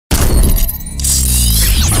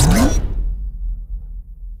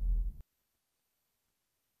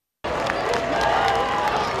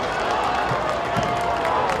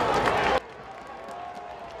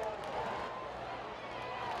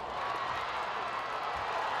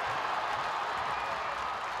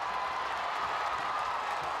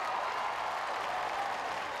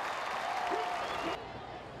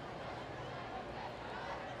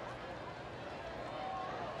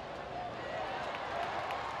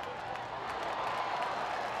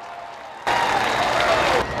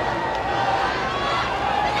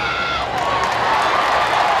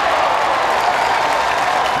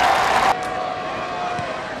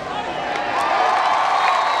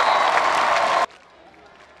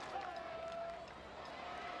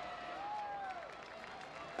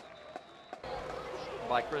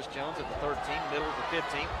by Chris Jones at the 13, middle of the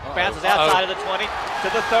 15. Bounces outside of the 20, to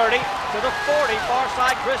the 30, to the 40. Far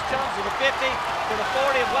side, Chris Jones to the 50, to the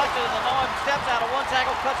 40 of Weston, and the Noam steps out of one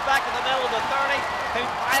tackle, cuts back to the middle of the 30, and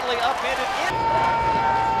finally upended in.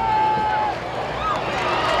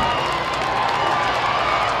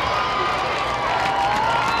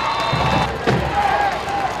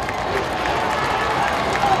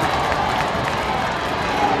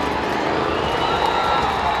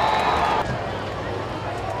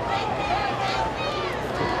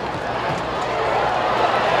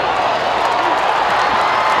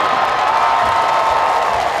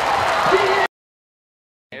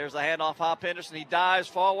 Here's the handoff, Hop Henderson. He dives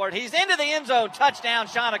forward. He's into the end zone. Touchdown,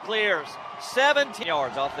 Chanticleers. 17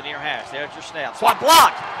 yards off the near hash. There's your snap. Swat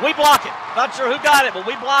blocked. We block it. Not sure who got it, but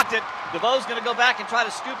we blocked it. DeVoe's going to go back and try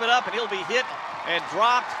to scoop it up, and he'll be hit and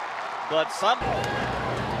dropped. But some...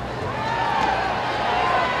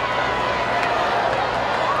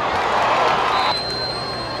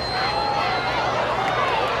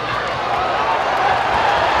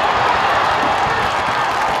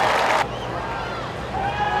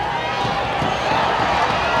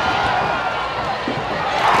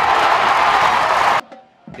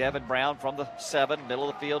 Devin Brown from the 7, middle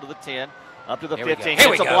of the field to the 10, up to the 15.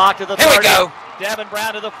 Hits a block to the 30. Here we go. Devin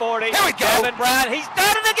Brown to the 40. Here we go. Devin Brown, he's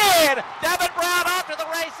done it again. Devin Brown off to the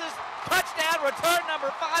races. Touchdown, return number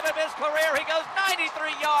 5 of his career. He goes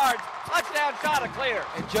 93 yards. Touchdown, Chanticleer.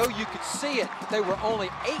 And Joe, you could see it. They were only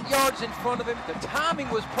 8 yards in front of him. The timing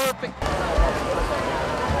was perfect.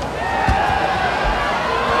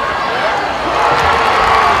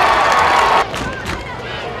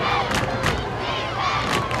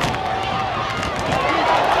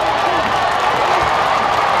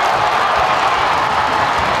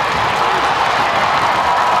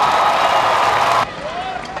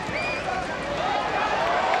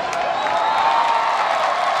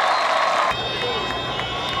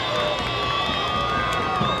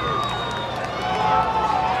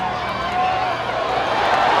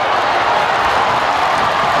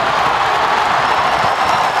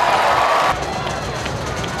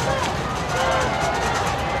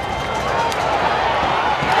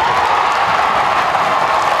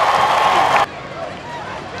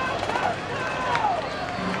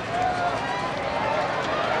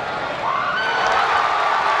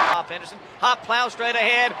 Henderson, hop plow straight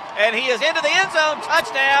ahead, and he is into the end zone.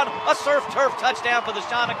 Touchdown, a surf turf touchdown for the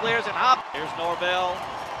Chanticleers, and hop. Here's Norvell,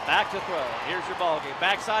 back to throw. Here's your ball game.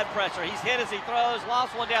 Backside pressure. He's hit as he throws.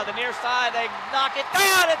 Lost one down the near side. They knock it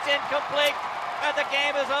down. It's incomplete, and the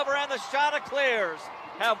game is over. And the Chanticleers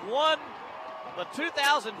have won the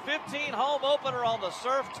 2015 home opener on the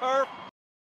surf turf.